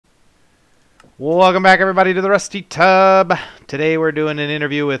Welcome back, everybody, to the Rusty Tub. Today we're doing an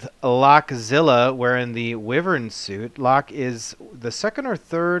interview with Lockzilla wearing the Wyvern suit. Lock is the second or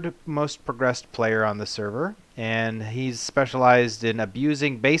third most progressed player on the server, and he's specialized in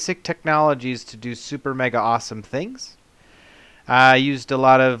abusing basic technologies to do super mega awesome things. I used a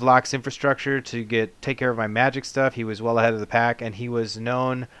lot of Lock's infrastructure to take care of my magic stuff. He was well ahead of the pack, and he was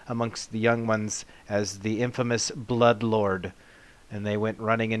known amongst the young ones as the infamous Blood Lord. And they went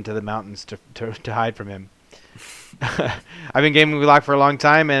running into the mountains to hide from him. I've been gaming with Lock for a long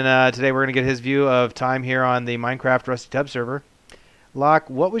time, and today we're going to get his view of time here on the Minecraft Rusty Tub server. Lock,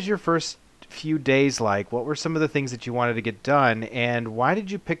 what was your first few days like? What were some of the things that you wanted to get done, and why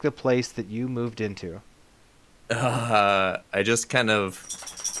did you pick the place that you moved into? I just kind of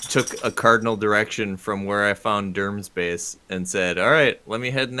took a cardinal direction from where I found Derm's base and said, all right, let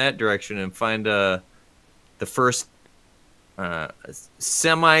me head in that direction and find the first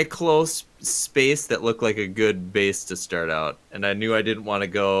semi-close space that looked like a good base to start out. And I knew I didn't want to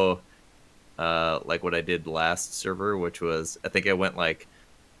go like what I did last server, which was, I think I went like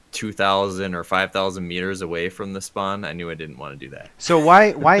 2,000 or 5,000 meters away from the spawn. I knew I didn't want to do that. So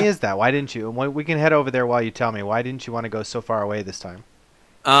why is that? Why didn't you? We can head over there while you tell me. Why didn't you want to go so far away this time?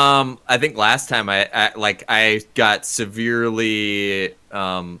 I think last time I got severely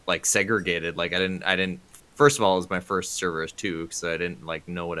like segregated. Like I didn't. First of all, it was my first server too, because I didn't like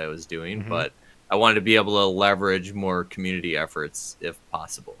know what I was doing. But I wanted to be able to leverage more community efforts if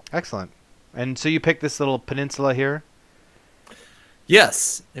possible. Excellent. And so you picked this little peninsula here?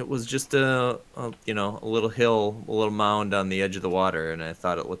 Yes, it was just a little hill, a little mound on the edge of the water, and I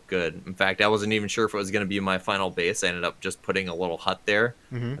thought it looked good. In fact, I wasn't even sure if it was going to be my final base. I ended up just putting a little hut there.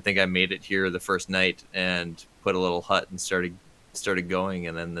 I think I made it here the first night and put a little hut and started going,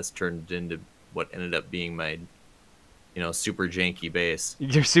 and then this turned into what ended up being my super janky base.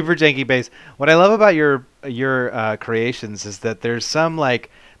 Your super janky base. What I love about your creations is that there's some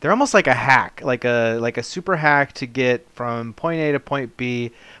they're almost like a hack, like a super hack to get from point A to point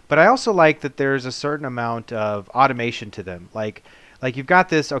B. But I also like that there's a certain amount of automation to them. Like you've got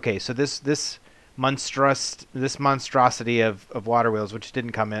this. Okay, so this monstrosity of water wheels, which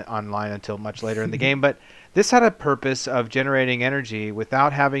didn't come online until much later in the game, but this had a purpose of generating energy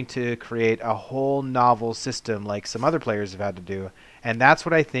without having to create a whole novel system like some other players have had to do. And that's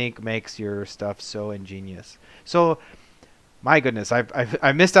what I think makes your stuff so ingenious. So, my goodness,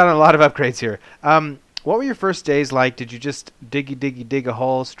 I missed out on a lot of upgrades here. What were your first days like? Did you just dig a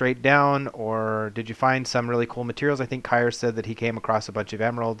hole straight down, or did you find some really cool materials? I think Kyr said that he came across a bunch of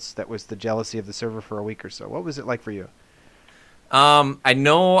emeralds. That was the jealousy of the server for a week or so. What was it like for you? I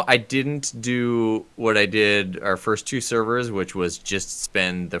know I didn't do what I did our first two servers, which was just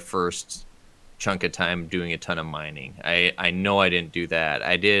spend the first chunk of time doing a ton of mining. I know I didn't do that.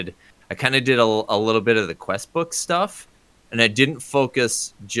 I kind of did a little bit of the quest book stuff, and I didn't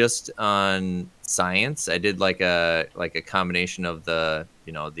focus just on science. I did like a combination of the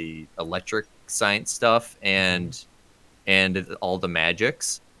electric science stuff and all the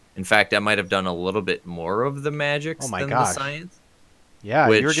magics. In fact, I might have done a little bit more of the magics than the science. Yeah,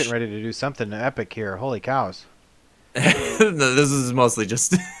 you're getting ready to do something epic here. Holy cows. No, this is mostly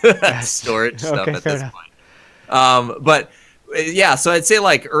just storage stuff at this point. But yeah, so I'd say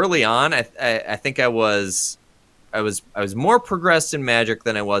like early on, I think I was more progressed in magic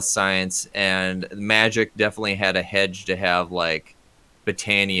than I was science, and magic definitely had a hedge to have like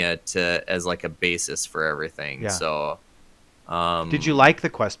Botania as like a basis for everything. Yeah. So did you like the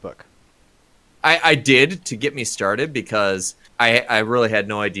quest book? I did, to get me started, because I really had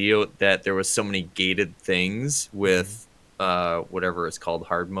no idea that there was so many gated things with whatever it's called,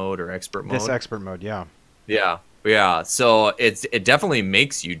 hard mode or expert mode. This expert mode, yeah. Yeah. So it definitely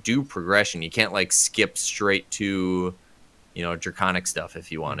makes you do progression. You can't like skip straight to draconic stuff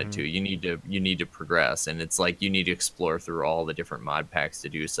if you wanted to. You need to progress, and it's like you need to explore through all the different mod packs to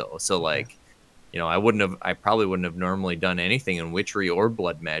do so. So like I probably wouldn't have normally done anything in witchery or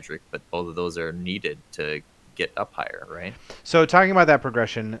blood magic, but both of those are needed to get up higher, right? So talking about that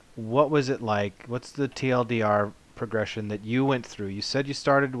progression, what was it like? What's the TLDR progression that you went through? You said you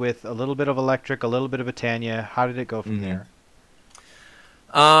started with a little bit of electric, a little bit of Botania. How did it go from there?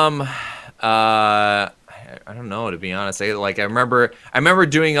 I don't know, to be honest. I remember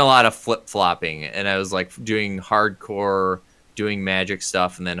doing a lot of flip-flopping, and I was like doing hardcore doing magic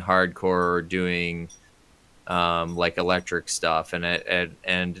stuff, and then hardcore doing like electric stuff, and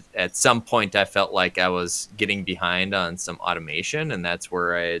at some point I felt like I was getting behind on some automation, and that's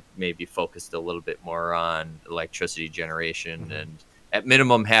where I maybe focused a little bit more on electricity generation and at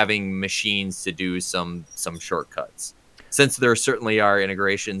minimum having machines to do some shortcuts. since there certainly are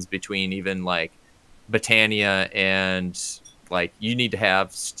integrations between even like Botania and like you need to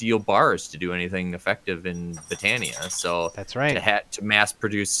have steel bars to do anything effective in Botania. So That's right. to mass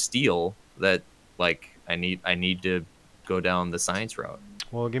produce steel, that like I need to go down the science route.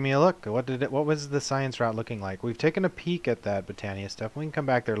 Well, give me a look. What was the science route looking like? We've taken a peek at that Botania stuff. We can come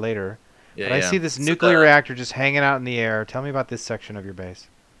back there later. Yeah, But I see this nuclear reactor just hanging out in the air. Tell me about this section of your base.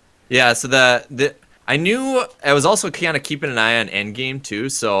 Yeah, so I knew I was also kind of keeping an eye on Endgame too,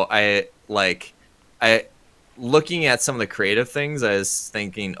 so I looking at some of the creative things, I was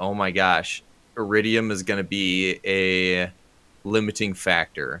thinking, oh my gosh, iridium is going to be a limiting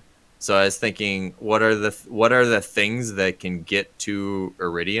factor. So I was thinking, what are the things that can get to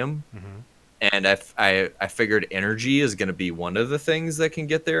iridium? And I figured energy is going to be one of the things that can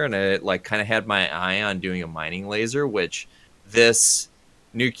get there, and I like kind of had my eye on doing a mining laser, which this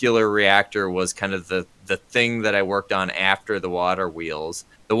nuclear reactor was kind of the thing that I worked on after the water wheels.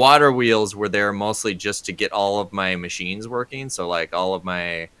 The water wheels were there mostly just to get all of my machines working. So like all of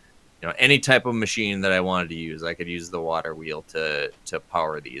my, any type of machine that I wanted to use, I could use the water wheel to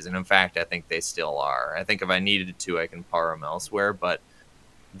power these. And in fact, I think they still are. I think if I needed to, I can power them elsewhere. But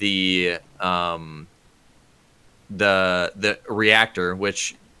the reactor,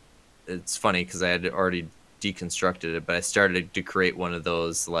 which it's funny because I had already deconstructed it, but I started to create one of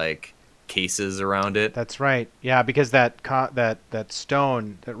those like cases around it. That's right. Yeah, because that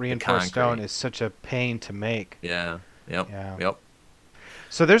stone, that reinforced stone, is such a pain to make. Yeah. Yep. Yeah. Yep.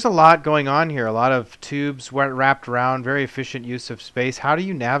 So there's a lot going on here. A lot of tubes wrapped around. Very efficient use of space. How do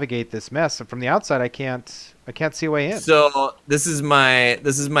you navigate this mess? From the outside, I can't see a way in. So this is my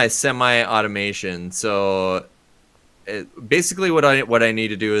semi-automation. So basically, what I need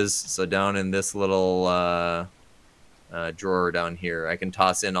to do is, so down in this little drawer down here, I can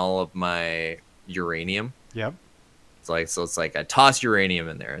toss in all of my uranium. Yep. It's like I toss uranium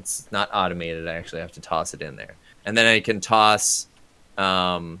in there. It's not automated. I actually have to toss it in there, and then I can toss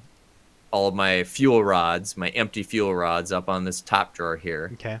all of my fuel rods, my empty fuel rods, up on this top drawer here.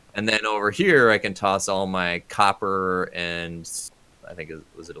 Okay. And then over here, I can toss all my copper and I think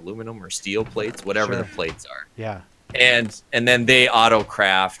was it aluminum or steel plates, whatever the plates are. Yeah. And then they auto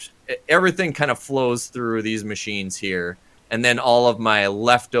craft. Everything kind of flows through these machines here, and then all of my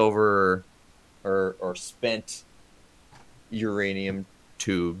leftover or spent uranium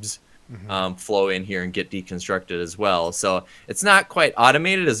tubes flow in here and get deconstructed as well. So it's not quite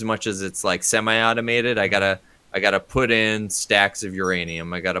automated as much as it's like semi-automated. I gotta put in stacks of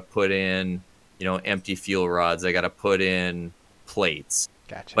uranium. I gotta put in empty fuel rods. I gotta put in plates.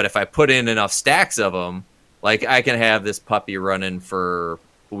 Gotcha. But if I put in enough stacks of them, like I can have this puppy running for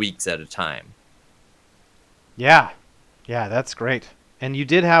weeks at a time. Yeah. Yeah, that's great. And you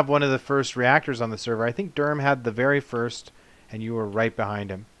did have one of the first reactors on the server. I think Durham had the very first, and you were right behind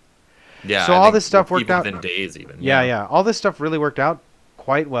him. Yeah. So all this stuff worked out. Within days, even. Yeah. All this stuff really worked out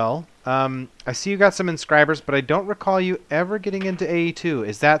quite well. I see you got some inscribers, but I don't recall you ever getting into AE2.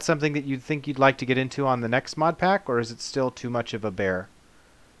 Is that something that you think you'd like to get into on the next mod pack, or is it still too much of a bear?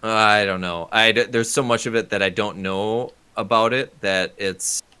 I don't know. There's so much of it that I don't know about it that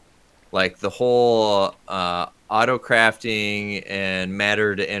it's like the whole auto crafting and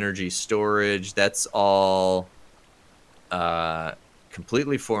matter to energy storage. That's all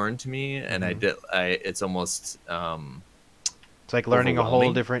completely foreign to me, and it's almost it's like learning a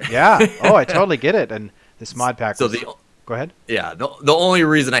whole different. Yeah. Oh, I totally get it. And this mod pack. So go ahead. Yeah. The only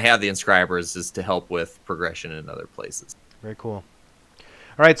reason I have the inscribers is to help with progression in other places. Very cool.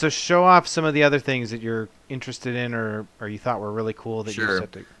 All right, so show off some of the other things that you're interested in, or you thought were really cool that you set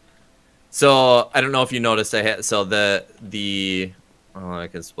to. So I don't know if you noticed, I had I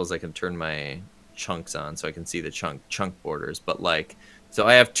suppose I can turn my chunks on so I can see the chunk borders. But like, so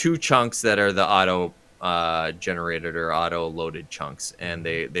I have two chunks that are the auto generated or auto loaded chunks, and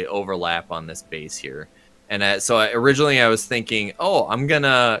they overlap on this base here. And originally I was thinking, oh, I'm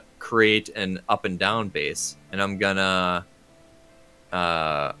gonna create an up and down base, and I'm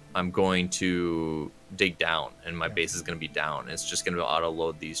going to dig down, and my base is going to be down. It's just going to auto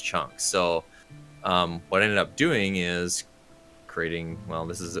load these chunks. So what I ended up doing is creating, well,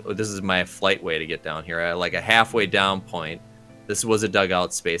 this is my flight way to get down here. I like a halfway down point. This was a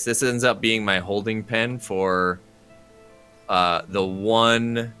dugout space. This ends up being my holding pen for the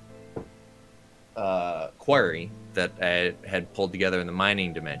one quarry that I had pulled together in the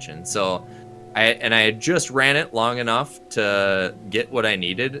mining dimension. So I had just ran it long enough to get what I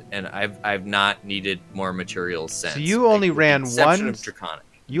needed, and I've not needed more materials since. So you only ran one. Of Draconic.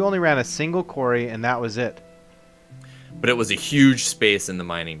 You only ran a single quarry, and that was it. But it was a huge space in the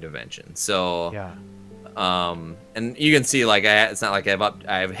mining dimension. So yeah. And you can see like it's not like I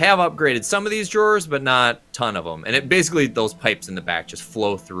have upgraded some of these drawers, but not a ton of them. And it basically those pipes in the back just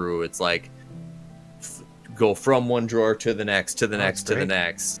flow through. It's like go from one drawer to the next, to the next, to the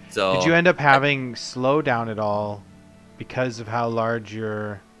next. So did you end up having slowdown at all because of how large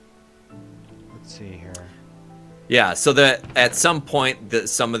your? Let's see here. Yeah, so that at some point that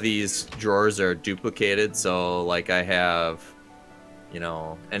some of these drawers are duplicated. So like I have, you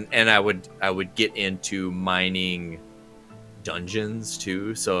know, and I would get into mining dungeons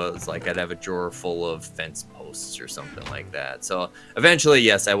too. So it's like I'd have a drawer full of fence posts or something like that. So eventually,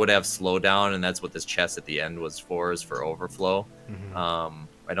 yes, I would have slowdown, and that's what this chest at the end was for, is for overflow.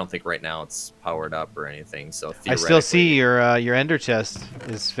 I don't think right now it's powered up or anything. So I still see your ender chest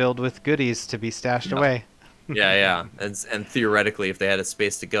is filled with goodies to be stashed away. Yeah. And theoretically, if they had a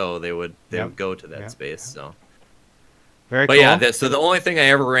space to go, they would go to that space. So. Very but cool. yeah, so the only thing I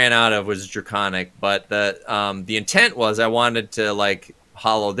ever ran out of was Draconic, but the intent was I wanted to like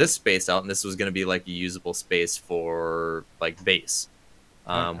hollow this space out, and this was going to be like a usable space for like base,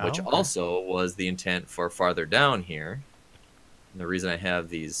 which also was the intent for farther down here. And the reason I have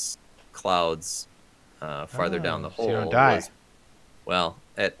these clouds farther down the hole so you don't die. was, well,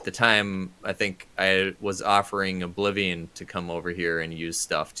 at the time I think I was offering Oblivion to come over here and use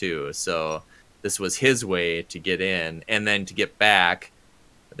stuff too, so. This was his way to get in, and then to get back,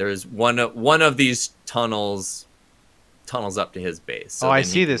 there's one of these tunnels up to his base. So I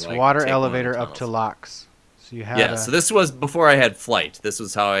see this water elevator up to locks. So you have so this was before I had flight. This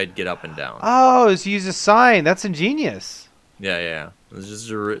was how I'd get up and down. Oh, so you use a sign. That's ingenious. Yeah.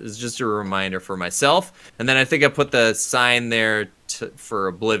 It's just a reminder for myself, and then I think I put the sign there for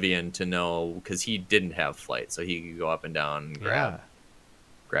Oblivion to know, because he didn't have flight, so he could go up and down and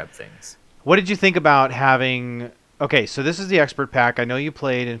grab things. What did you think about having... Okay, so this is the expert pack. I know you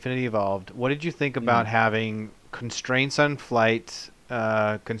played Infinity Evolved. What did you think about having constraints on flight,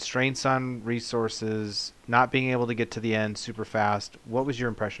 constraints on resources, not being able to get to the end super fast? What was your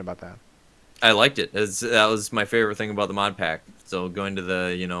impression about that? I liked it. That was my favorite thing about the mod pack. So going to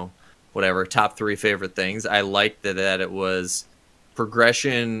the, you know, whatever, top 3 favorite things, I liked that it was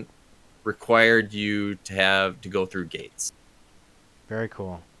progression required you to go through gates. Very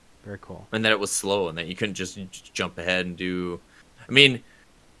cool. Very cool. And that it was slow, and that you couldn't just jump ahead and do... I mean,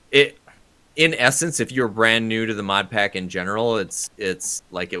 in essence, if you're brand new to the mod pack in general, it's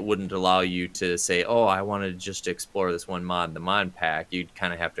like it wouldn't allow you to say, oh, I wanted just to explore this one mod in the mod pack. You'd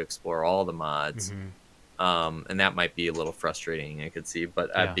kind of have to explore all the mods. And that might be a little frustrating, I could see.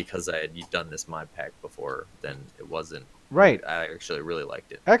 But because I had done this mod pack before, then it wasn't... Right. I actually really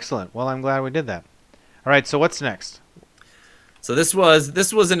liked it. Excellent. Well, I'm glad we did that. All right, so what's next? So this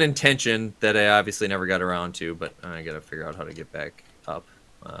was an intention that I obviously never got around to, but I got to figure out how to get back up.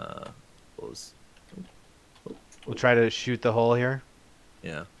 We'll try to shoot the hole here.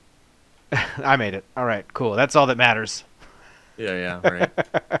 Yeah. I made it. All right, cool. That's all that matters. Yeah, right.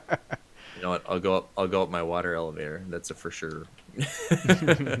 You know what? I'll go up my water elevator. That's a for sure.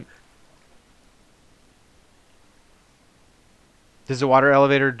 Does the water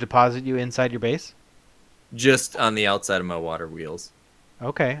elevator deposit you inside your base? Just on the outside of my water wheels.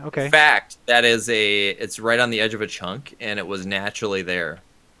 Okay. In fact, it's right on the edge of a chunk, and it was naturally there.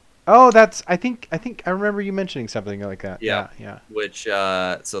 Oh, I think I remember you mentioning something like that. Yeah. Which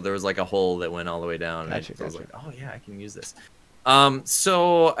so there was like a hole that went all the way down, and I was like, oh yeah, I can use this.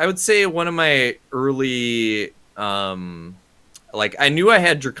 So I would say one of my early like I knew I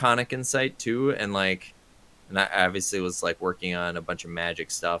had Draconic Insight too, and I obviously was like working on a bunch of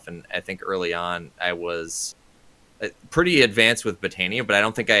magic stuff, and I think early on I was pretty advanced with Botania, but I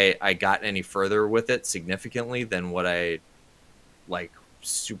don't think I got any further with it significantly than what I like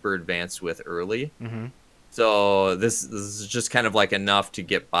super advanced with early. So this is just kind of like enough to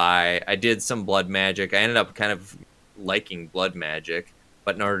get by. I did some blood magic. I ended up kind of liking blood magic,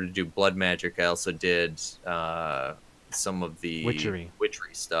 but in order to do blood magic, I also did some of the witchery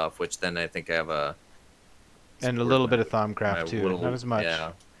stuff, which then I think I have and a little bit of Thaumcraft too, not as much.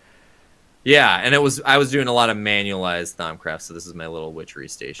 Yeah, and I was doing a lot of manualized Thaumcraft, so this is my little witchery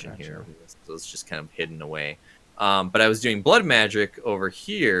station here. So it's just kind of hidden away. But I was doing blood magic over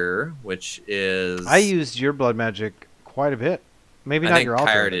here, which is... I used your blood magic quite a bit. Maybe not your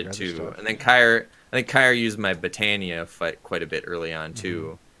altar. I think Kyra did too. And then I think Kyra used my Botania fight quite a bit early on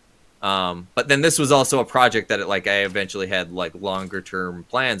too. But then this was also a project that I eventually had like longer term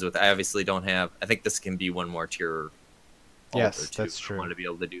plans with. I obviously don't have... I think this can be one more tier altar yes, too. That's true. I want to be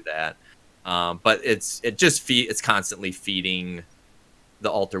able to do that. But it's constantly feeding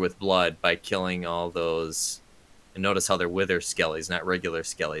the altar with blood by killing all those... And notice how they're wither skellies, not regular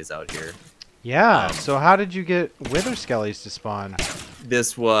skellies out here. Yeah. So how did you get wither skellies to spawn?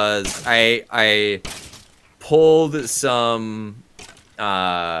 This was I pulled some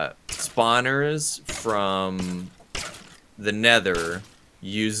spawners from the Nether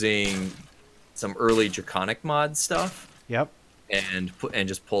using some early Draconic mod stuff. Yep. And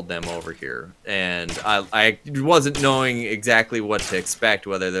just pulled them over here. And I wasn't knowing exactly what to expect,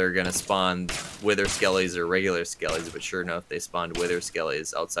 whether they're gonna spawn wither skellies or regular skellies, but sure enough, they spawned wither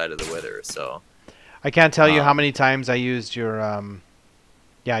skellies outside of the wither. So I can't tell you how many times I used your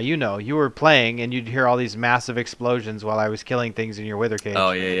yeah, you know, you were playing and you'd hear all these massive explosions while I was killing things in your wither cage.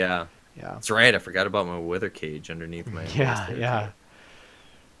 oh yeah. Yeah. That's right. I forgot about my wither cage underneath my yeah.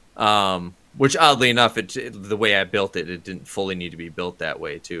 Which oddly enough, the way I built it, it didn't fully need to be built that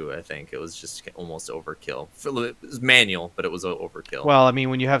way too. I think it was just almost overkill. It was manual, but it was overkill. Well, I mean,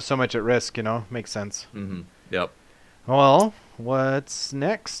 when you have so much at risk, you know, makes sense. Mm-hmm. Yep. Well, what's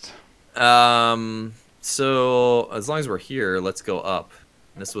next? So as long as we're here, let's go up.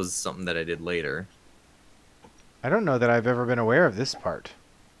 This was something that I did later. I don't know that I've ever been aware of this part.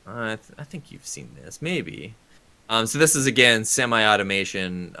 I think you've seen this, maybe. So this is again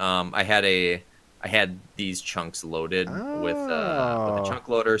semi-automation. I had these chunks loaded with a chunk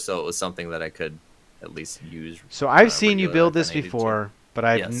loader, so it was something that I could at least use. So I've seen you build this before, but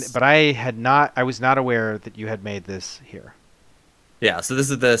I was not aware that you had made this here. Yeah, so this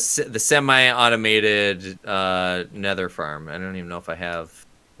is the semi-automated nether farm. I don't even know if I have.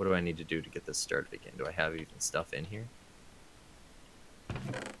 What do I need to do to get this started again? Do I have even stuff in here?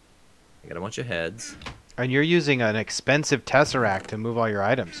 I got a bunch of heads. And you're using an expensive tesseract to move all your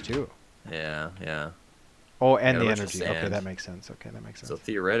items too. Yeah. Oh, and the energy. Okay, that makes sense. So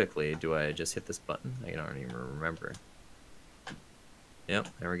theoretically, do I just hit this button? I don't even remember. Yep,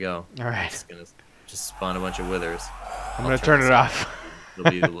 there we go. All right. Just gonna spawn a bunch of withers. I'm gonna turn it off.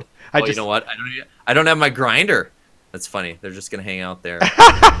 You know what? I don't have my grinder. That's funny. They're just gonna hang out there.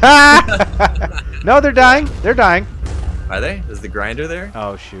 No, they're dying. They're dying. Are they? Is the grinder there?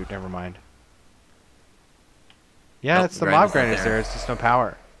 Oh shoot! Never mind. Yeah, nope, it's the mob grinders there. It's just no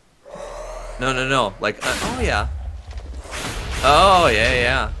power. No. Like, oh yeah. Oh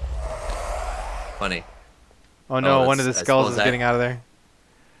yeah. Funny. Oh no, one of the skulls is getting out of there.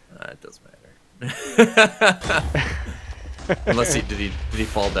 It doesn't matter. Unless did he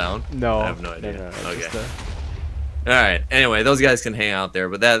fall down? No. I have no idea. No, okay. All right. Anyway, those guys can hang out there,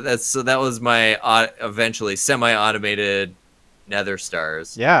 but that was my eventually semi-automated Nether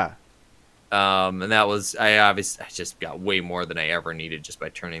stars. Yeah. And that was I just got way more than I ever needed just by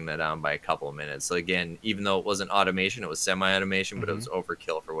turning that on by a couple of minutes. So again, even though it wasn't automation, it was semi-automation, but it was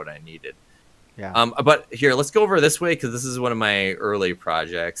overkill for what I needed. Yeah. But here, let's go over this way because this is one of my early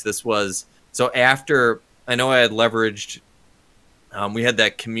projects. This was so after I know I had leveraged. We had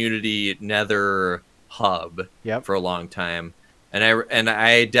that community Nether hub for a long time, and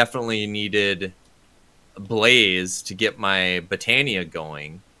I definitely needed Blaze to get my Botania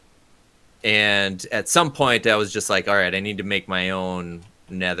going. And at some point, I was just like, all right, I need to make my own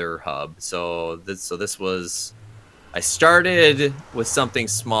Nether hub. So this was, I started with something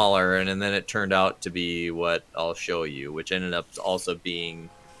smaller, and then it turned out to be what I'll show you, which ended up also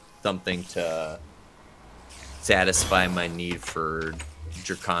being something to satisfy my need for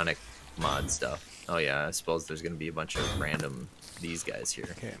Draconic mod stuff. Oh yeah, I suppose there's gonna be a bunch of random these guys here.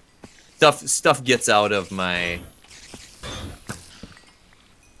 Okay. Stuff gets out of my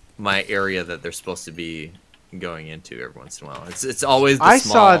area that they're supposed to be going into every once in a while. It's always the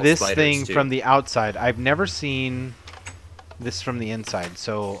small saw this thing too. From the outside. I've never seen this from the inside,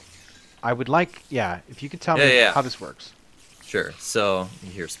 so I would like, if you could tell me how this works. Sure. So you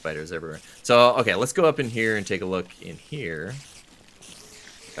hear spiders everywhere. So okay, let's go up in here and take a look in here.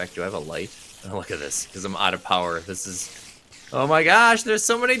 In fact, do I have a light? Oh, look at this, because I'm out of power. This is, oh my gosh, there's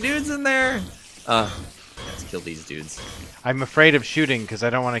so many dudes in there. Let's kill these dudes. I'm afraid of shooting because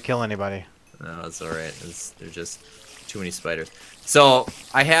I don't want to kill anybody. No, it's all right. There's just too many spiders. So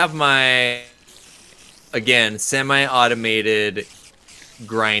I have my, again, semi-automated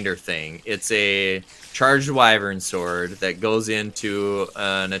grinder thing. It's a charged wyvern sword that goes into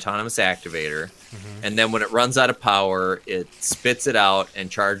an autonomous activator, and then when it runs out of power, it spits it out and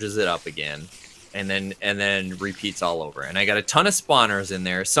charges it up again, and then repeats all over. And I got a ton of spawners in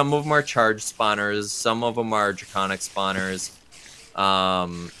there. Some of them are charged spawners, some of them are draconic spawners.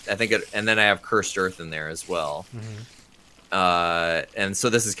 I think and then I have cursed earth in there as well. And so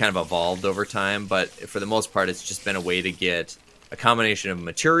this has kind of evolved over time, but for the most part, it's just been a way to get a combination of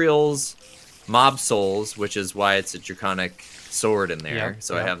materials, mob souls, which is why it's a draconic sword in there.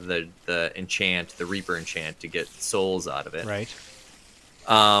 I have the enchant, the reaper enchant, to get souls out of it. Right.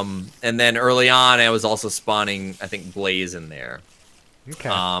 And then early on, I was also spawning, I think, blaze in there. Okay.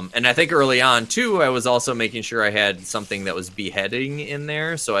 And I think early on too, I was also making sure I had something that was beheading in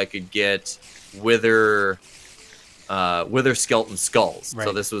there, so I could get wither skeleton skulls. Right.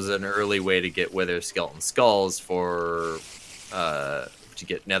 So this was an early way to get wither skeleton skulls for to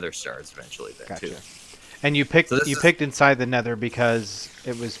get nether stars eventually there Gotcha. too. And you picked picked inside the nether because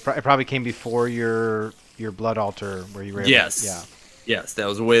it probably came before your blood altar where you were able Yes, that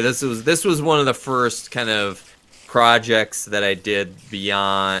was the way. This was one of the first kind of projects that I did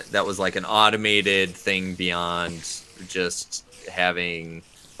beyond, that was like an automated thing beyond just having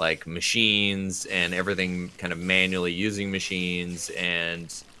like machines and everything kind of manually using machines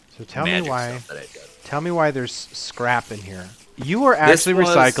and so tell me why stuff that I did. Tell me why there's scrap in here. You were actually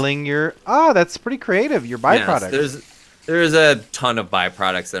recycling your that's pretty creative, your byproducts. Yes, there's a ton of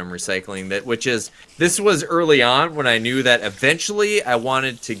byproducts that I'm recycling, this was early on when I knew that eventually I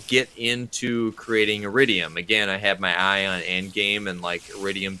wanted to get into creating iridium. Again, I had my eye on endgame and like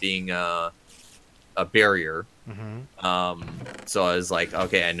iridium being a barrier. So I was like,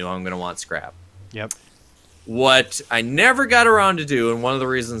 okay, I knew I'm going to want scrap. Yep. What I never got around to do, and one of the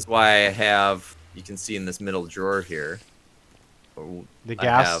reasons why I have, you can see in this middle drawer here, the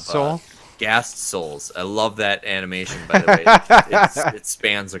gas soul. Ghast souls. I love that animation, by the way. It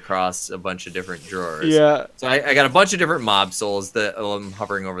spans across a bunch of different drawers. Yeah. So I got a bunch of different mob souls that I'm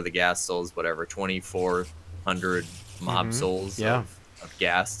hovering over the ghast souls, whatever, 2,400 mob souls of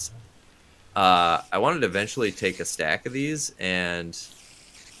ghasts. I wanted to eventually take a stack of these and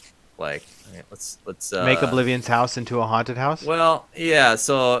like, let's make Oblivion's house into a haunted house. Well, yeah.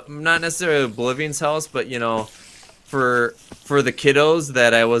 So not necessarily Oblivion's house, but you know, for the kiddos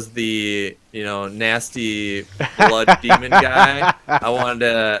that I was the, you know, nasty blood demon guy, I wanted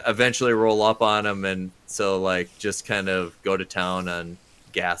to eventually roll up on them, and so like just kind of go to town on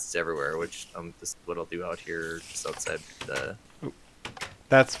ghasts everywhere, which this is what I'll do out here just outside the.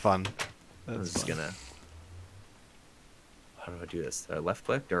 That's fun. I'm just gonna. How do I do this? Left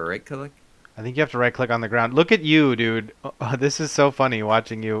click or right click? I think you have to right click on the ground. Look at you, dude. Oh, this is so funny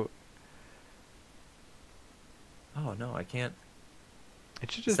watching you. Oh no, I can't.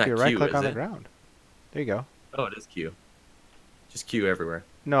 It should just be a right click on the ground. There you go. Oh, it is Q. Just Q everywhere.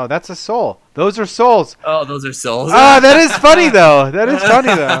 No, that's a soul. Those are souls. Oh, those are souls. Ah, that is funny though. That is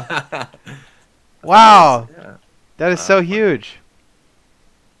funny though. Wow. That is so huge.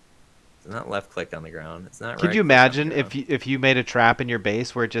 It's not left click on the ground. It's not. Could you imagine if you made a trap in your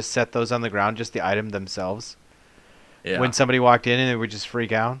base where it just set those on the ground, just the item themselves? Yeah. When somebody walked in and they would just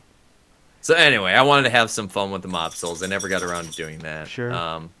freak out. So anyway, I wanted to have some fun with the mob souls. I never got around to doing that. Sure.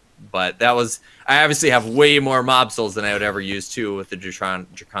 But that was, I obviously have way more mob souls than I would ever use too with the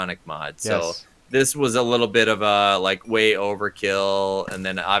draconic mod. Yes. So this was a little bit of a like way overkill, and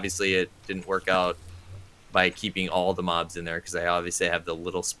then obviously it didn't work out by keeping all the mobs in there because I obviously have the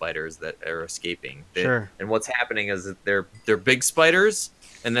little spiders that are escaping. Sure. And what's happening is that they're big spiders,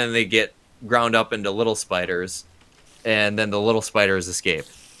 and then they get ground up into little spiders, and then the little spiders escape.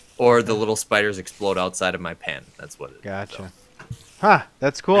 Or the little spiders explode outside of my pen. That's what it is. Gotcha. Huh,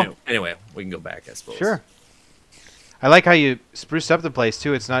 that's cool. Anyway, we can go back, I suppose. Sure. I like how you spruced up the place,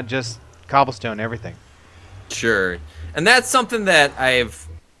 too. It's not just cobblestone, everything. Sure. And that's something that I've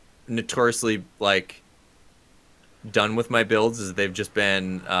notoriously, like, done with my builds, is they've just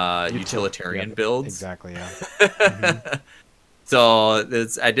been utilitarian builds. Exactly, yeah. So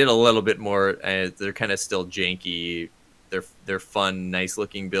I did a little bit more. They're kind of still janky. They're fun, nice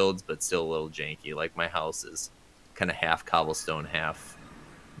looking builds, but still a little janky. Like my house is kind of half cobblestone, half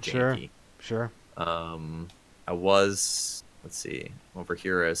janky. Sure. I was, let's see, over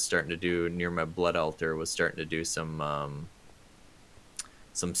here I was starting to do, near my blood altar, was starting to do some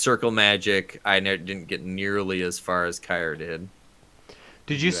circle magic. I didn't get nearly as far as Kyra did.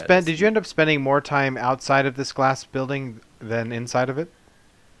 Did you end up spending more time outside of this glass building than inside of it?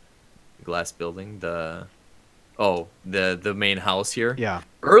 Glass building, the main house here. Yeah.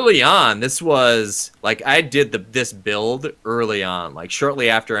 Early on, this was like I did this build early on, like shortly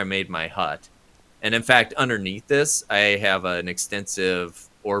after I made my hut. And in fact, underneath this, I have an extensive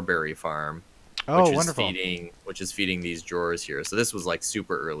oreberry farm, wonderful. Which is feeding these drawers here. So this was like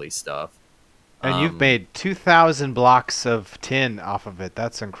super early stuff. And you've made 2,000 blocks of tin off of it.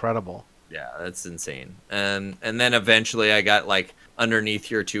 That's incredible. Yeah, that's insane. And then eventually I got like underneath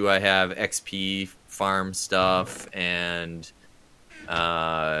here too, I have XP farm stuff and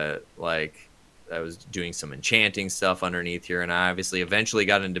like was doing some enchanting stuff underneath here, and I obviously eventually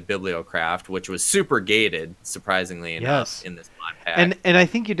got into bibliocraft, which was super gated, surprisingly enough, Yes. in this mod pack. And I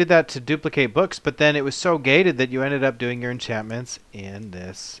think you did that to duplicate books, but then it was so gated that you ended up doing your enchantments in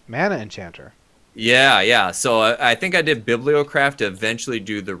this mana enchanter. Yeah. So I think I did bibliocraft to eventually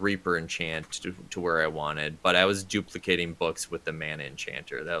do the Reaper enchant to where I wanted, but I was duplicating books with the mana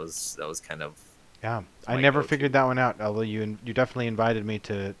enchanter. That was kind of Yeah, I my never go-to. figured that one out. Although you definitely invited me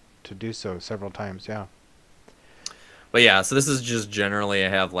to do so several times. Yeah. But yeah, so this is just generally I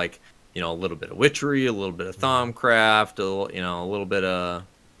have like, a little bit of witchery, a little bit of Thaumcraft, a little bit of.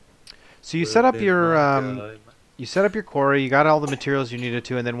 So you set up your manga. you set up your quarry. You got all the materials you needed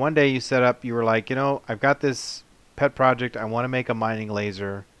to, and then one day you set up. You were like, I've got this pet project. I want to make a mining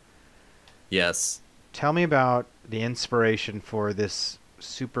laser. Yes. Tell me about the inspiration for this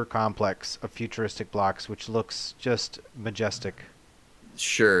super complex of futuristic blocks, which looks just majestic.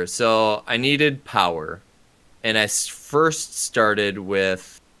 Sure. So I needed power, and I first started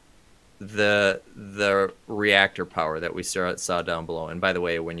with the reactor power that we saw down below. And by the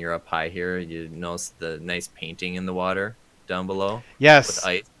way, when you're up high here, you notice the nice painting in the water down below. Yes,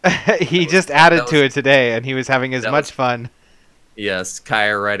 With ice. he just added to it today, and he was having as much fun. Yes,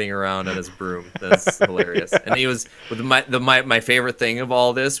 Kaya riding around on his broom. That's hilarious. And he was with my favorite thing of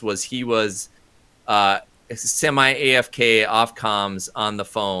all this was he was semi AFK off comms on the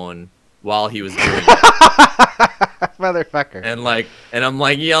phone while he was doing it. Motherfucker. And I'm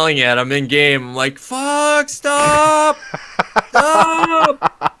like yelling at him in game. I'm like, fuck, stop!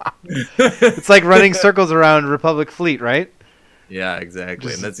 Stop! It's like running circles around Republic Fleet, right? Yeah,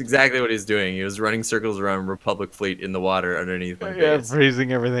 exactly. And that's exactly what he's doing. He was running circles around Republic Fleet in the water underneath my base. Yeah,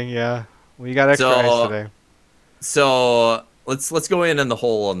 freezing everything, yeah. We got extra ice today. So let's go in the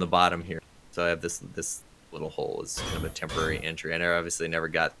hole on the bottom here. So I have this little hole is kind of a temporary entry. And I obviously never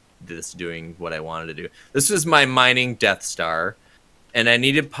got this doing what I wanted to do. This was my mining Death Star, and I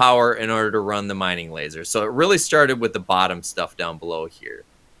needed power in order to run the mining laser. So it really started with the bottom stuff down below here.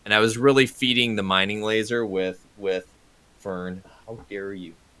 And I was really feeding the mining laser with Fern. How dare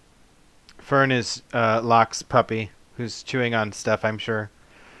you? Fern is Locke's puppy, who's chewing on stuff, I'm sure.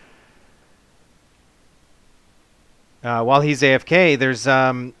 While he's AFK, there's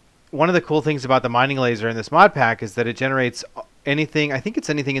one of the cool things about the mining laser in this mod pack is that it generates anything. I think it's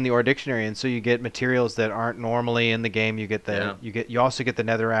anything in the ore dictionary, and so you get materials that aren't normally in the game. You get you also get the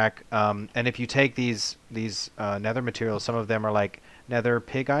netherrack, and if you take these nether materials, some of them are like nether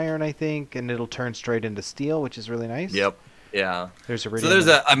pig iron, I think, and it'll turn straight into steel, which is really nice. Yep. Yeah. There's so there's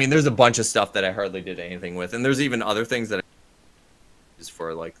a bunch of stuff that I hardly did anything with, and there's even other things that I use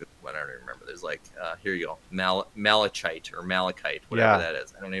for like I don't even remember. There's like here you go, malachite or malachite, whatever that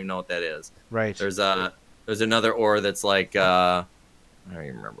is. I don't even know what that is. Right. There's another ore that's like I don't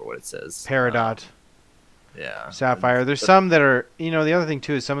even remember what it says. Peridot. Yeah. Sapphire. There's some that are, the other thing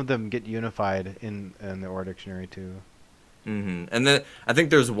too is some of them get unified in the ore dictionary too. Mm-hmm. And then I think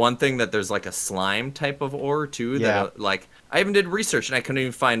there's one thing that there's like a slime type of ore too. Yeah. That like I even did research and I couldn't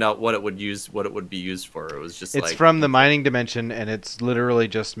even find out what it would be used for. It was just it's from the mining dimension, and it's literally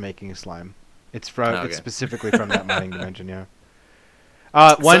just making slime. It's specifically from that mining dimension. Yeah.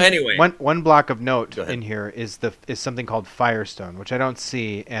 One block of note in here is something called Firestone, which I don't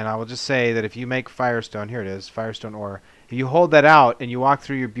see, and I will just say that if you make Firestone, here it is, Firestone ore. If you hold that out and you walk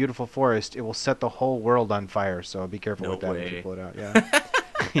through your beautiful forest, it will set the whole world on fire. So be careful with that when you pull it out. Yeah.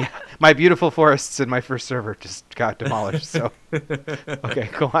 Yeah. My beautiful forests in my first server just got demolished. So okay,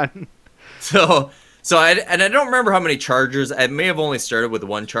 go on. So I don't remember how many chargers. I may have only started with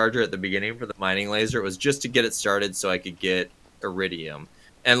one charger at the beginning for the mining laser. It was just to get it started so I could get iridium.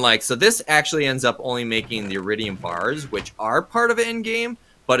 And so this actually ends up only making the iridium bars, which are part of it in game,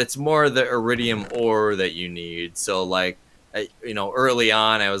 but it's more the iridium ore that you need. So early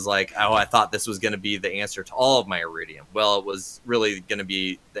on I was like, oh, I thought this was going to be the answer to all of my iridium. Well, it was really going to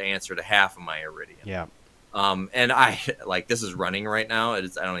be the answer to half of my iridium. Yeah. And I this is running right now. I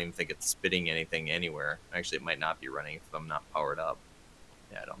don't even think it's spitting anything anywhere. Actually, it might not be running if I'm not powered up.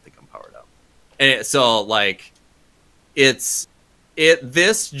 Yeah, I don't think I'm powered up. And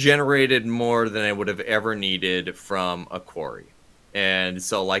this generated more than I would have ever needed from a quarry. And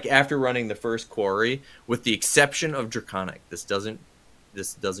so after running the first quarry, with the exception of Draconic, this doesn't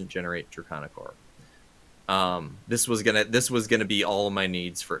generate Draconic ore. This was gonna be all of my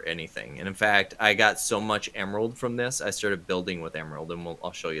needs for anything. And in fact, I got so much emerald from this, I started building with emerald, and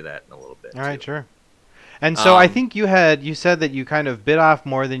I'll show you that in a little bit. All right, sure. And so I think you said that you kind of bit off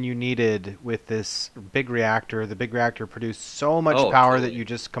more than you needed with this big reactor. The big reactor produced so much power that you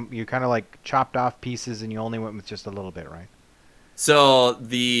kind of chopped off pieces and you only went with just a little bit, right? So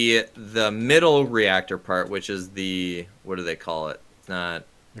the middle reactor part, which is the, what do they call it? It's not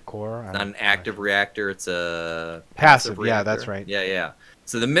The core. not an active reactor. It's a Passive. reactor. Yeah, that's right. Yeah, yeah.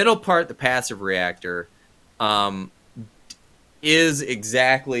 So the middle part, the passive reactor, is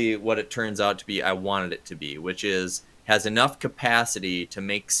exactly what it turns out to be. I wanted it to be, which is has enough capacity to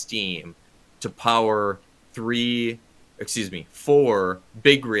make steam to power four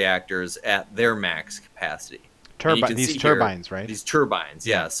big reactors at their max capacity. These turbines, right? These turbines,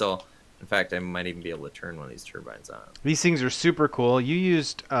 yeah. So, in fact, I might even be able to turn one of these turbines on. These things are super cool. You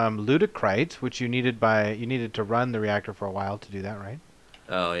used lutecrite, which you needed to run the reactor for a while to do that, right?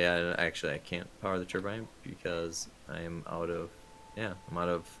 Oh yeah, actually, I can't power the turbine because I'm out of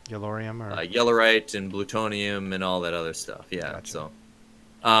Yellorium or yellorite and plutonium and all that other stuff. Yeah, Gotcha. so.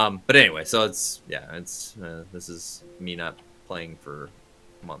 But anyway, so this is me not playing for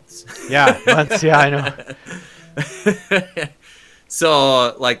months. Yeah, months. Yeah, I know.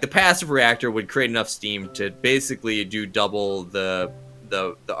 So, like, the passive reactor would create enough steam to basically do double the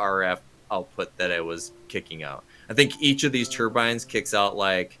RF output that I was kicking out. I think each of these turbines kicks out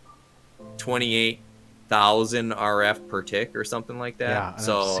like 28,000 RF per tick or something like that. Yeah, an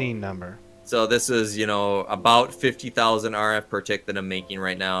obscene number. So this is, about 50,000 RF per tick that I'm making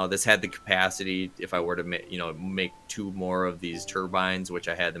right now. This had the capacity, if I were to make two more of these turbines, which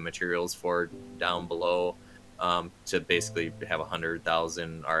I had the materials for down below, to basically have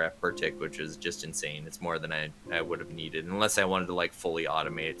 100,000 RF per tick, which is just insane. It's more than I would have needed, unless I wanted to like fully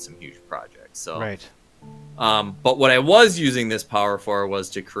automate some huge projects. So Right. But what I was using this power for was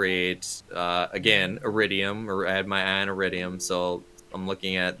to create, again, iridium, or I had my ion iridium. So I'm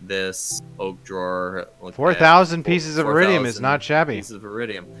looking at this oak drawer. 4,000 pieces of iridium is not shabby. Pieces of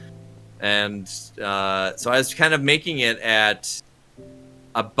iridium. And so I was kind of making it at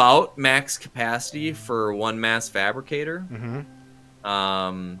about max capacity for one mass fabricator.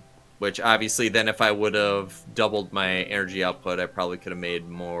 Mm-hmm. Which obviously then if I would have doubled my energy output, I probably could have made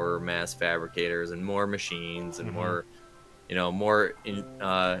more mass fabricators and more machines and more, more.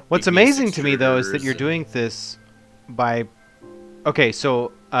 What's amazing to me, though, is that you're doing this by... Okay,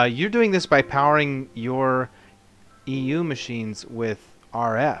 so you're doing this by powering your EU machines with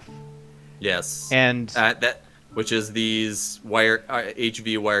RF. Yes. And which is these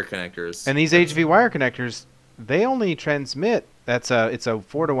HV wire connectors. And these HV wire connectors, they only transmit... it's a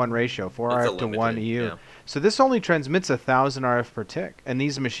 4-to-1 ratio, 4 RF to 1 EU. Yeah. So this only transmits 1,000 RF per tick, and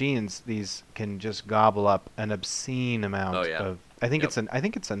these machines, can just gobble up an obscene amount of. I think it's a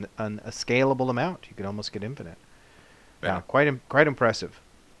scalable amount. You could almost get infinite. Yeah, quite impressive.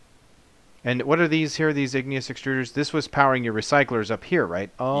 And what are these here? These igneous extruders. This was powering your recyclers up here, right?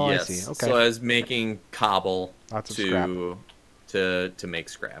 Oh, yes. I see. Okay. So I was making cobble Lots of scrap. to make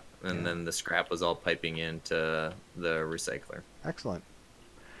scrap, and then the scrap was all piping into the recycler. Excellent.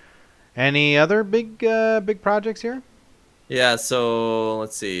 Any other big projects here? Yeah, so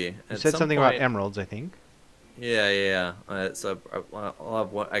let's see. You said something about emeralds, I think. Yeah. So I'll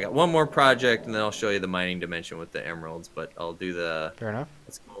have one. I got one more project, and then I'll show you the mining dimension with the emeralds. But I'll do the. Fair enough.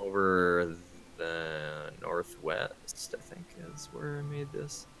 Let's go over the northwest. I think is where I made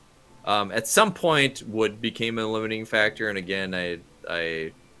this. At some point, wood became a limiting factor, and again,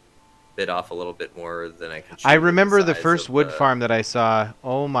 I bit off a little bit more than I could chew. I remember the first wood farm that I saw.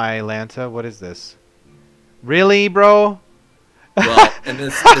 Oh my Lanta, what is this? Really, bro? Well, and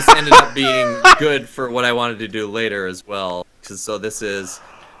this ended up being good for what I wanted to do later as well. So this was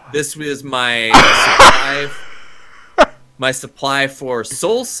my supply for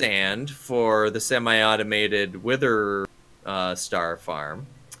soul sand for the semi-automated Wither Star farm.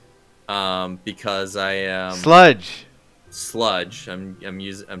 Because I sludge.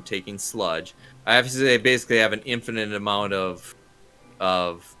 I'm taking sludge. I have to say, basically, I have an infinite amount of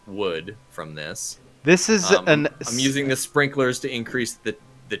wood from this. This is I'm using the sprinklers to increase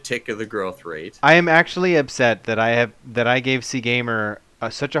the tick of the growth rate. I am actually upset that I gave C Gamer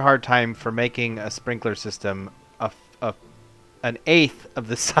such a hard time for making a sprinkler system an eighth of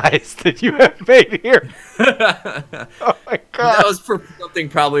the size that you have made here. Oh my god! That was for something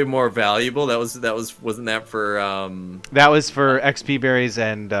probably more valuable. Wasn't that for? That was for XP berries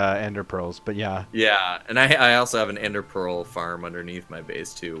and ender pearls. But yeah. Yeah, and I also have an ender pearl farm underneath my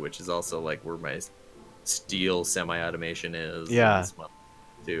base too, which is also like where my steel semi-automation is. Yeah.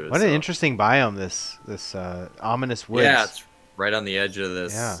 Too, what an interesting biome this ominous woods. Yeah, it's right on the edge of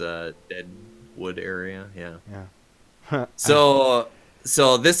this dead wood area. Yeah. Yeah. So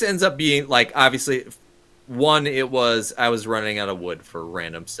this ends up being like, obviously, I was running out of wood for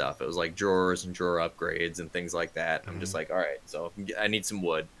random stuff. It was like drawers and drawer upgrades and things like that. I'm just like, all right, so I need some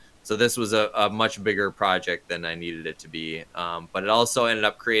wood. So this was a much bigger project than I needed it to be. But it also ended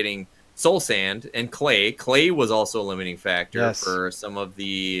up creating soul sand and clay. Clay was also a limiting factor Yes. for some of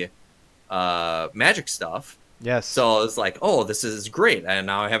the magic stuff. Yes. So it's like, oh, this is great. And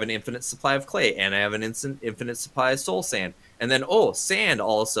now I have an infinite supply of clay, and I have an infinite supply of soul sand. And then, oh, sand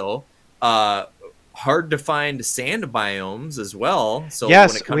also. Hard to find sand biomes as well. So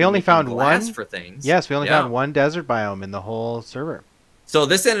yes, when it comes we only to found glass one for things. Yes, we only found one desert biome in the whole server. So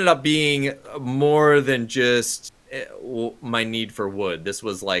this ended up being more than just my need for wood. This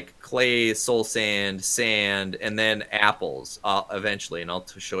was like clay, soul sand, sand, and then apples eventually. And I'll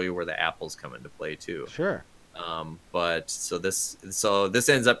show you where the apples come into play too. Sure. But so this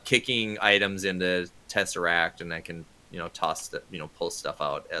ends up kicking items into Tesseract, and I can toss it, pull stuff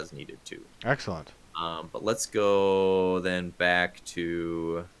out as needed too. Excellent. But let's go then back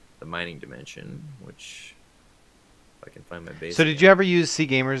to the mining dimension, which if I can find my base. So did you ever use C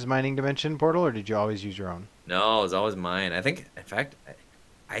Gamer's mining dimension portal, or did you always use your own? No, it was always mine. I think, in fact,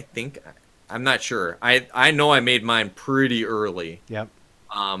 I'm not sure. I know I made mine pretty early. Yep.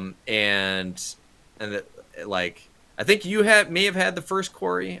 Like I think you may have had the first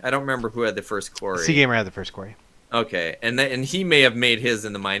quarry. I don't remember who had the first quarry. C Gamer had the first quarry. Okay, and he may have made his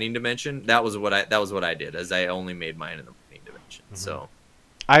in the mining dimension. That was what I did, as I only made mine in the mining dimension. Mm-hmm. So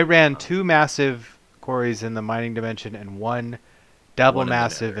I ran 2 massive quarries in the mining dimension and 1 double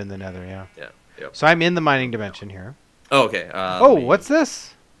massive in the nether. Yeah. Yeah. Yep. So I'm in the mining dimension here. Oh, okay. What's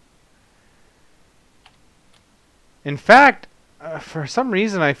this? In fact, for some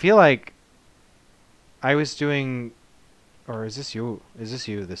reason, I feel like I was doing, or is this you? Is this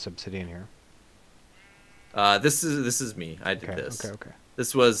you? This obsidian here? This is me. I did this. Okay.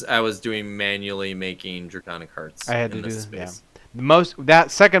 I was doing manually making draconic hearts. I had to do this. Yeah.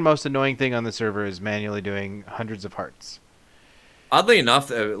 That second most annoying thing on the server is manually doing hundreds of hearts. Oddly enough,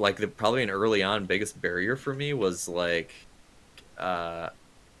 probably an early on biggest barrier for me was like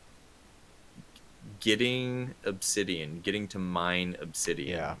getting obsidian, getting to mine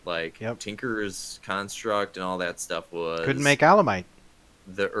obsidian. Yeah. Like Tinker's construct and all that stuff was couldn't make alamite.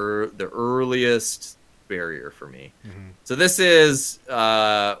 The earliest barrier for me. Mm-hmm. So this is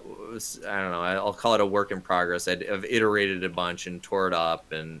I don't know, I'll call it a work in progress. I've iterated a bunch and tore it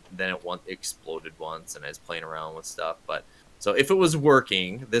up, and then it exploded once, and I was playing around with stuff. But so if it was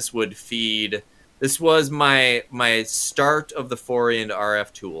working, this would feed. This was my start of the foray into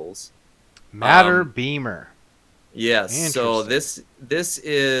RF tools. Matter beamer. Yes. So this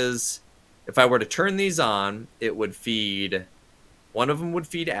is, if I were to turn these on, it would feed. One of them would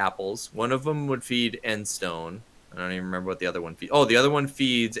feed apples. One of them would feed endstone. I don't even remember what the other one feeds. Oh, the other one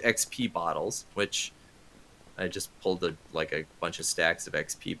feeds XP bottles, which I just pulled a bunch of stacks of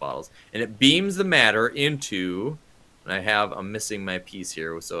XP bottles. And it beams the matter into, and I'm missing my piece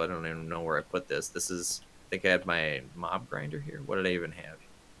here, so I don't even know where I put this. This is, I think I had my mob grinder here. What did I even have?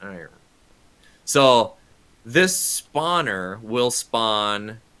 I don't even remember. So this spawner will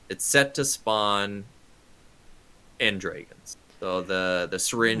spawn, it's set to spawn end dragons. So the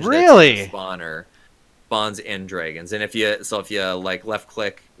syringe that's the spawner spawns end dragons, and if you like left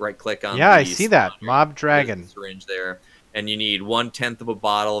click, right click on I see that mob dragon syringe there, and you need 1/10 of a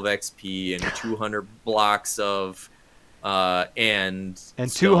bottle of XP and 200 blocks of and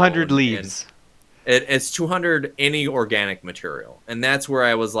 200 leaves. It's 200 any organic material, and that's where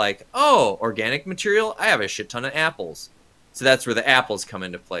I was like, oh, organic material, I have a shit ton of apples. So that's where the apples come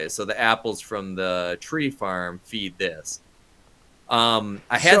into play. So the apples from the tree farm feed this. I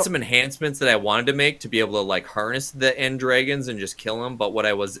had some enhancements that I wanted to make to be able to like harness the end dragons and just kill them. But what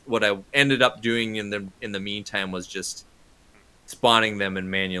I ended up doing in the meantime was just spawning them and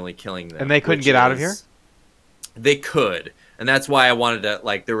manually killing them. And they couldn't get out of here? They could. And that's why I wanted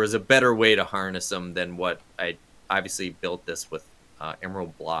to, there was a better way to harness them than what I obviously built this with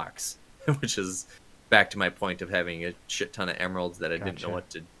emerald blocks, which is back to my point of having a shit ton of emeralds that I didn't know what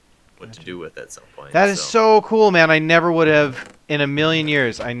to do with at some point. That is so cool, man. I never would have, in a million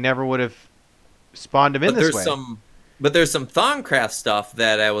years, I never would have spawned them in this way. But there's some Thongcraft stuff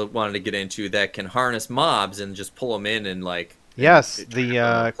that I wanted to get into that can harness mobs and just pull them in and Yes,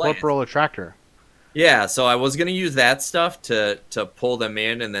 the corporal attractor. Yeah, so I was gonna use that stuff to pull them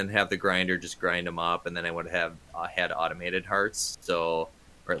in, and then have the grinder just grind them up, and then I would have had automated hearts, or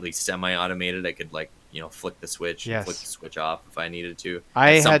at least semi-automated. I could flick the switch, and flick the switch off if I needed to.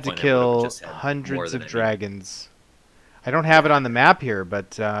 I had to kill hundreds of dragons. I don't have it on the map here,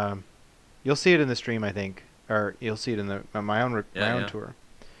 but you'll see it in the stream, I think, or you'll see it in my own tour.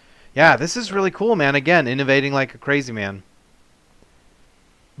 Yeah, this is really cool, man. Again, innovating like a crazy man.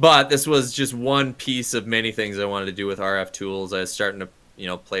 But this was just one piece of many things I wanted to do with RF tools. I was starting to,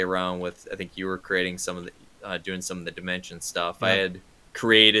 play around with. I think you were creating some of the doing some of the dimension stuff. Yep. I had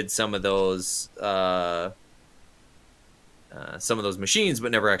created some of those machines,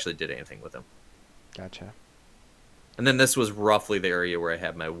 but never actually did anything with them. Gotcha. And then this was roughly the area where I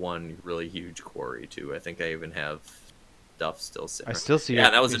had my one really huge quarry too. I think I even have stuff still sitting. I still see. Yeah,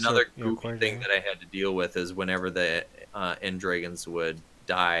 that was another goofy thing that I had to deal with. Is whenever the end dragons would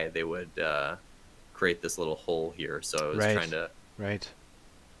die, they would create this little hole here. So I was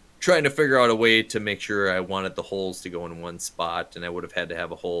trying to figure out a way to make sure I wanted the holes to go in one spot, and I would have had to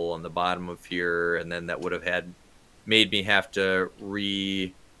have a hole on the bottom of here, and then that would have made me have to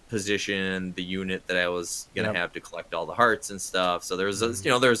reposition the unit that I was gonna have to collect all the hearts and stuff. So there's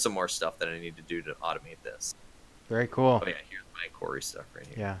there's some more stuff that I need to do to automate this. Very cool. Oh yeah, here's my quarry stuff right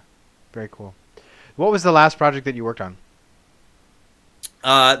here. Yeah, very cool. What was the last project that you worked on?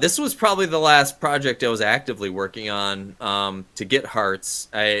 This was probably the last project I was actively working on to get hearts.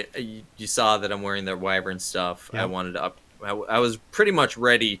 You saw that I'm wearing the wyvern stuff. Yep. I wanted to I was pretty much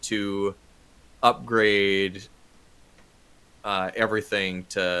ready to upgrade everything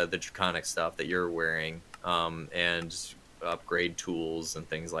to the draconic stuff that you're wearing, and upgrade tools and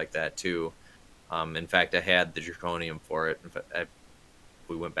things like that too. In fact, I had the draconium for it. In fact, if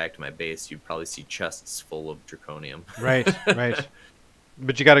we went back to my base, you'd probably see chests full of draconium. Right, right.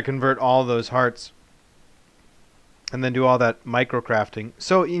 But you got to convert all those hearts, and then do all that micro crafting.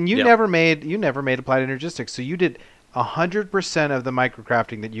 So, and you never made applied energistics. So you did 100% of the micro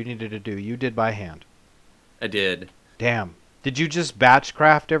crafting that you needed to do. You did by hand. I did. Damn. Did you just batch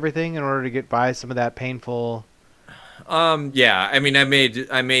craft everything in order to get by some of that painful? Yeah. I mean, I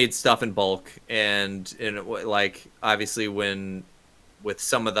made stuff in bulk, and like obviously with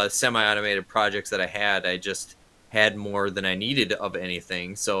some of the semi-automated projects that I just had more than I needed of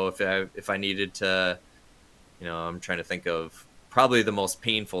anything. So if I needed to, I'm trying to think of probably the most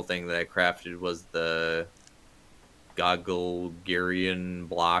painful thing that I crafted was the Gogolgarian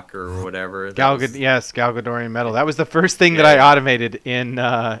block or whatever. Galgadorian metal. That was the first thing that I automated in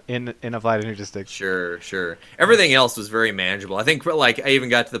applied energistics. Sure. Everything else was very manageable. I think I even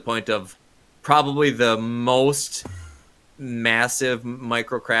got to the point of probably the most massive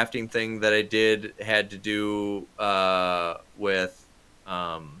micro crafting thing that I did had to do with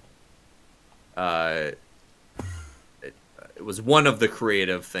it was one of the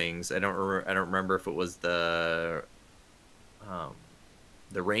creative things. I don't remember if it was the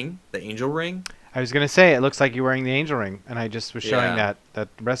ring, the angel ring. I was gonna say it looks like you're wearing the angel ring, and I just was showing that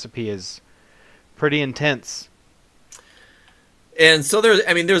recipe is pretty intense. And so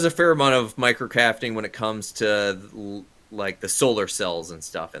there's a fair amount of micro crafting when it comes to like the solar cells and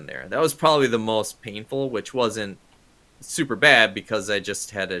stuff in there. That was probably the most painful, which wasn't super bad because I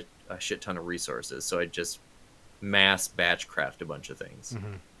just had a shit ton of resources. So I just mass batch craft a bunch of things.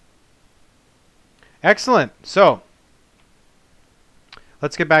 Mm-hmm. Excellent. So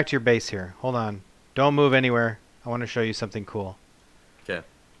let's get back to your base here. Hold on. Don't move anywhere. I want to show you something cool. Okay.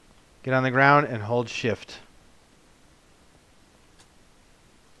 Get on the ground and hold shift.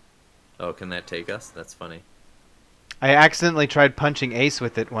 Oh, can that take us? That's funny. I accidentally tried punching Ace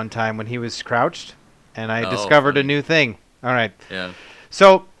with it one time when he was crouched, and I discovered a new thing. All right. Yeah.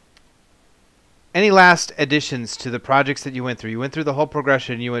 So, any last additions to the projects that you went through? You went through the whole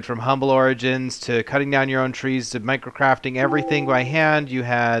progression. You went from humble origins to cutting down your own trees to microcrafting everything by hand. You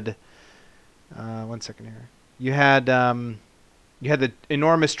had, one second here. You had the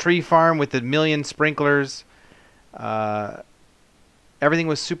enormous tree farm with the million sprinklers. Everything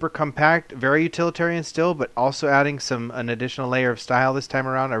was super compact, very utilitarian still, but also adding an additional layer of style this time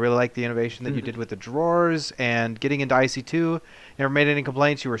around. I really like the innovation that you did with the drawers and getting into IC2. Never made any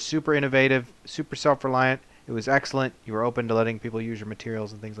complaints. You were super innovative, super self-reliant. It was excellent. You were open to letting people use your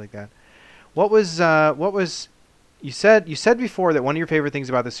materials and things like that. What was you said before that one of your favorite things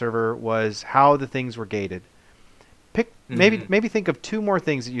about the server was how the things were gated. Maybe think of two more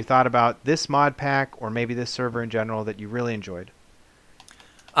things that you thought about this mod pack or maybe this server in general that you really enjoyed.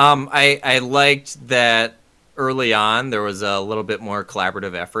 I liked that early on there was a little bit more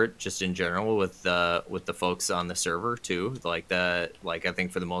collaborative effort just in general with the folks on the server too. Like I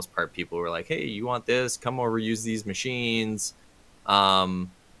think for the most part people were like, hey, you want this? Come over, use these machines. That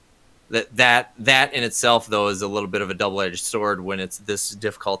in itself though is a little bit of a double-edged sword when it's this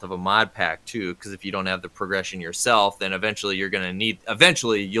difficult of a mod pack too, because if you don't have the progression yourself, then eventually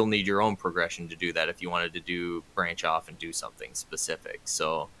you'll need your own progression to do that if you wanted to branch off and do something specific.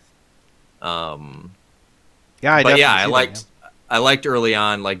 So I liked early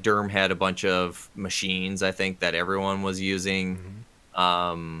on, like Derm had a bunch of machines I think that everyone was using.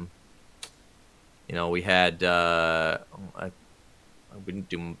 We had we didn't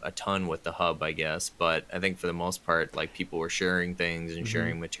do a ton with the hub, I guess, but I think for the most part, like people were sharing things and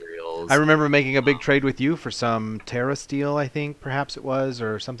sharing I materials. remember making a big trade with you for some Terra steel, I think perhaps it was,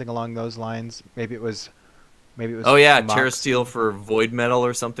 or something along those lines. Maybe it was Oh yeah, Terra Mox. Steel for void metal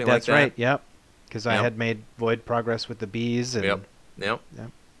or something like That's that. right. Yep. Because I Yep. had made void progress with the bees and Yep. Yep. yeah.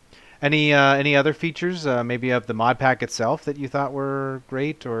 Any other features, maybe of the mod pack itself that you thought were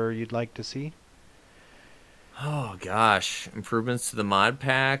great or you'd like to see? Oh gosh, improvements to the mod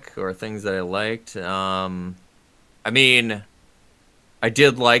pack or things that I liked. I mean, I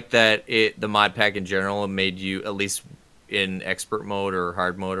did like that the mod pack in general made you, at least in expert mode or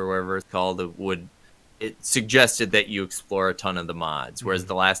hard mode or whatever it's called, it suggested that you explore a ton of the mods. Whereas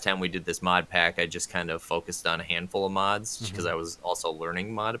the last time we did this mod pack, I just kind of focused on a handful of mods because I was also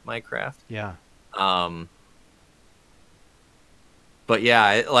learning mod Minecraft. Yeah. But yeah,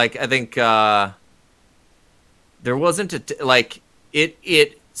 I think there wasn't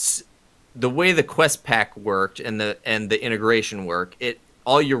the way the quest pack worked and the integration worked.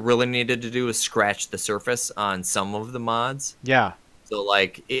 All you really needed to do was scratch the surface on some of the mods. Yeah. So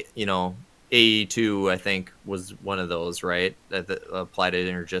like AE2 I think was one of those, right? That applied to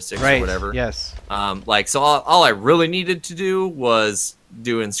Energistics Right. or whatever. Yes. So all I really needed to do was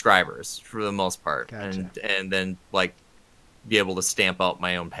do inscribers for the most part, Gotcha. and then like be able to stamp out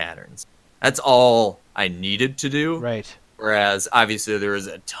my own patterns. That's all I needed to do. Right. Whereas obviously there is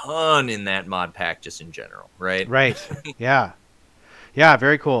a ton in that mod pack just in general, right? Right. Yeah. Yeah,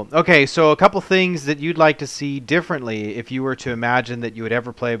 very cool. Okay, so a couple things that you'd like to see differently if you were to imagine that you would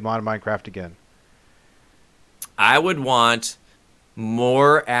ever play Modern Minecraft again. I would want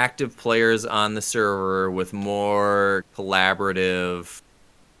more active players on the server with more collaborative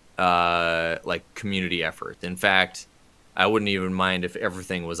like community effort. In fact, I wouldn't even mind if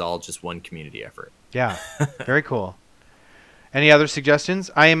everything was all just one community effort. Yeah. Very cool. Any other suggestions?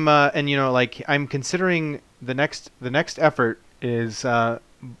 I'm and you know, like I'm considering the next effort is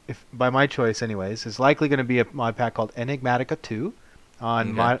if by my choice anyways is likely going to be a mod pack called Enigmatica 2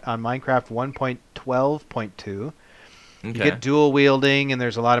 on on Minecraft 1.12.2. You get dual wielding and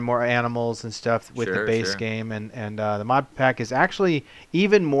there's a lot of more animals and stuff with the base game, and the mod pack is actually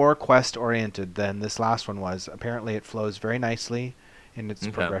even more quest oriented than this last one was. Apparently it flows very nicely in its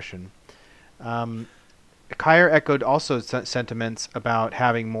progression. Kyer echoed also sentiments about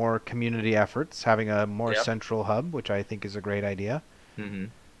having more community efforts, having a more central hub, which I think is a great idea.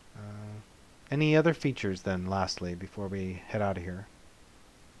 Any other features then, lastly, before we head out of here?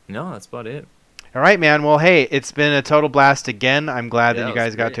 No, that's about it. All right, man. Well, hey, it's been a total blast again. I'm glad that you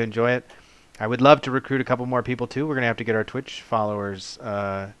guys got to enjoy it. I would love to recruit a couple more people, too. We're going to have to get our Twitch followers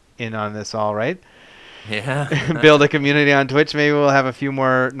in on this, all right? Yeah. Build a community on Twitch. Maybe we'll have a few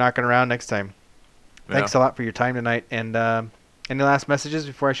more knocking around next time. Thanks a lot for your time tonight. And any last messages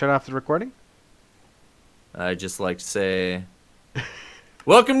before I shut off the recording? I'd just like to say,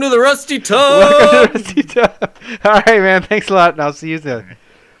 welcome to the Rusty Tub! Welcome to the Rusty Tub. All right, man. Thanks a lot, and I'll see you soon.